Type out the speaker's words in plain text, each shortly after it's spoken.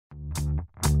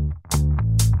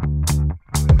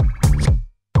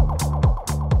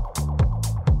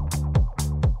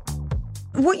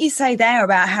what you say there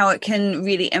about how it can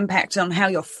really impact on how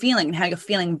you're feeling and how you're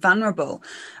feeling vulnerable,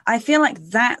 I feel like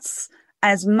that's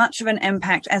as much of an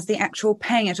impact as the actual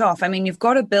paying it off. I mean, you've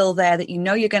got a bill there that you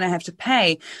know you're going to have to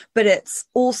pay, but it's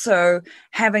also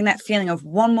having that feeling of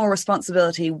one more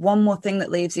responsibility, one more thing that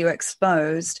leaves you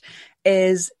exposed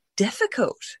is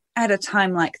difficult at a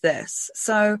time like this.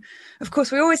 So, of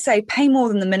course, we always say pay more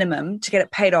than the minimum to get it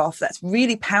paid off. That's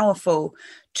really powerful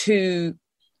to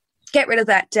get rid of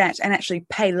that debt and actually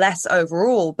pay less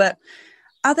overall. But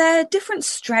are there different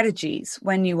strategies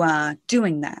when you are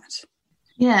doing that?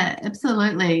 Yeah,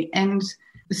 absolutely. And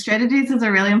strategies is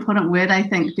a really important word, I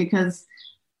think, because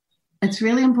it's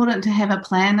really important to have a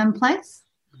plan in place.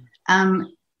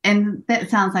 And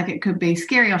that sounds like it could be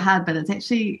scary or hard, but it's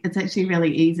actually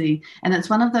really easy. And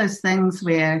it's one of those things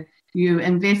where you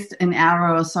invest an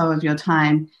hour or so of your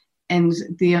time, and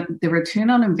the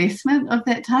return on investment of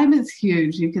that time is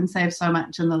huge. You can save so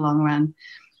much in the long run.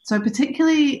 So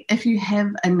particularly if you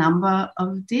have a number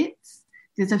of debts,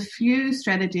 there's a few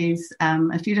strategies,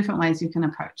 a few different ways you can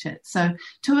approach it. So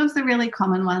two of the really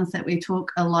common ones that we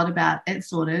talk a lot about at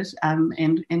Sorted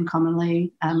and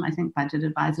commonly, I think, budget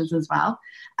advisors as well,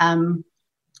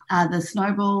 are the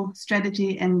snowball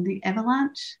strategy and the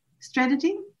avalanche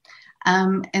strategy.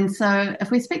 And so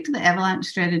if we speak to the avalanche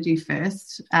strategy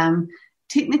first,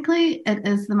 technically it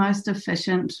is the most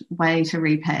efficient way to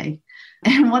repay.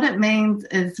 And what it means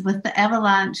is with the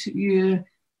avalanche, you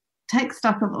take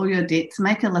stock of all your debts,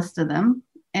 make a list of them,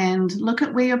 and look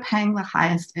at where you're paying the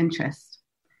highest interest.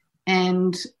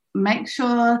 And make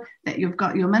sure that you've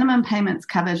got your minimum payments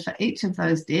covered for each of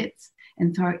those debts,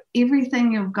 and throw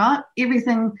everything you've got,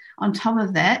 everything on top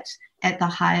of that, at the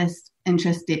highest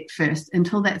interest debt first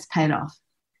until that's paid off.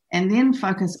 And then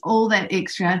focus all that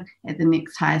extra at the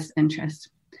next highest interest.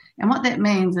 And what that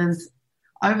means is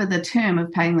over the term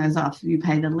of paying those off, you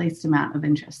pay the least amount of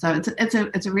interest. So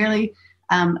it's a really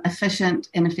efficient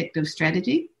and effective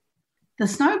strategy. The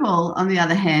snowball, on the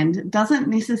other hand, doesn't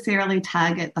necessarily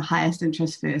target the highest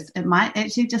interest first. It might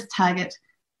actually just target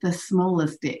the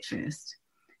smallest debt first.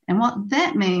 And what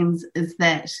that means is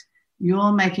that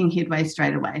you're making headway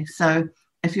straight away. So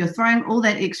if you're throwing all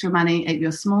that extra money at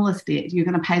your smallest debt, you're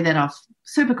going to pay that off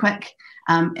super quick.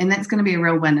 And that's going to be a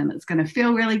real win, and it's going to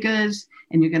feel really good,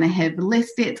 and you're going to have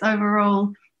less debts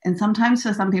overall. And sometimes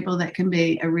for some people that can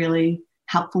be a really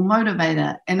helpful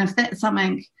motivator. And if that's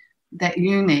something that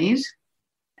you need,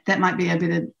 that might be a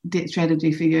better debt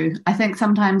strategy for you. I think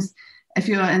sometimes if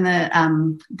you're in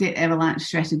the debt avalanche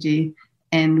strategy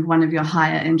and one of your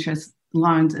higher interest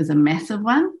loans is a massive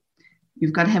one,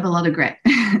 you've got to have a lot of grit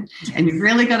and you've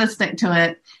really got to stick to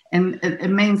it. And it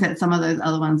means that some of those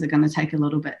other ones are going to take a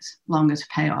little bit longer to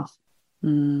pay off.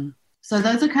 So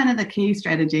those are kind of the key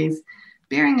strategies.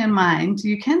 Bearing in mind,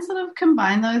 you can sort of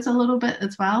combine those a little bit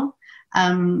as well.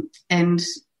 And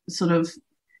sort of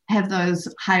have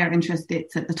those higher interest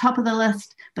debts at the top of the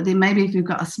list. But then maybe if you've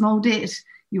got a small debt,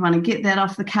 you want to get that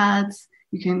off the cards,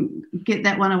 you can get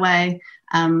that one away.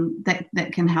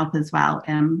 That can help as well,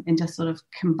 and just sort of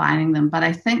combining them. But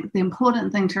I think the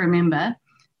important thing to remember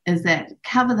is that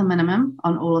cover the minimum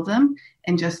on all of them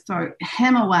and just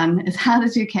hammer one as hard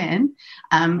as you can,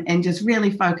 and just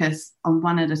really focus on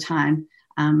one at a time,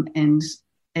 and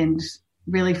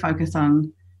really focus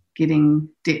on getting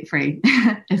debt-free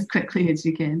as quickly as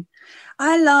you can.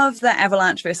 I love the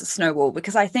avalanche versus snowball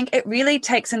because I think it really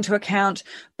takes into account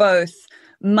both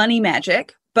money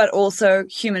magic but also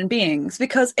human beings.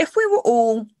 Because if we were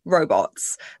all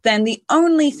robots, then the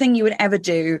only thing you would ever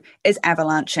do is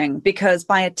avalanching, because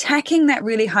by attacking that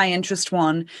really high interest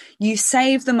one, you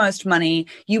save the most money,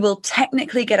 you will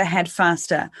technically get ahead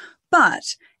faster.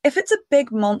 But if it's a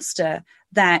big monster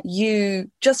that you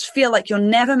just feel like you're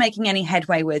never making any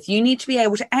headway with, you need to be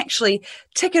able to actually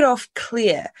tick it off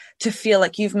clear to feel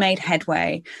like you've made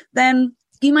headway, then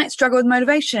you might struggle with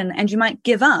motivation and you might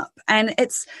give up. And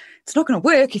it's not going to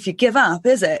work if you give up,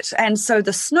 is it? And so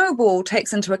the snowball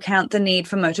takes into account the need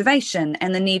for motivation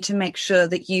and the need to make sure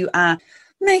that you are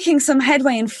making some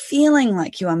headway and feeling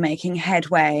like you are making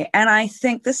headway. And I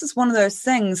think this is one of those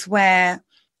things where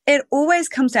it always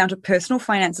comes down to personal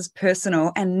finances,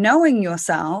 personal, and knowing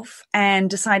yourself and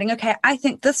deciding, okay, I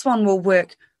think this one will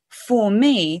work for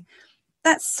me.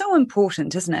 That's so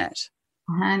important, isn't it?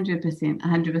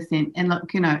 100%. And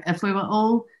look, if we were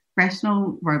all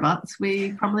rational robots,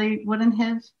 we probably wouldn't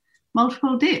have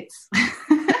multiple debts.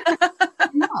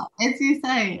 As you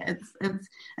say, it's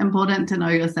important to know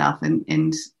yourself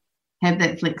and have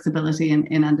that flexibility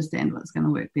and understand what's going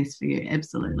to work best for you.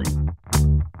 Absolutely.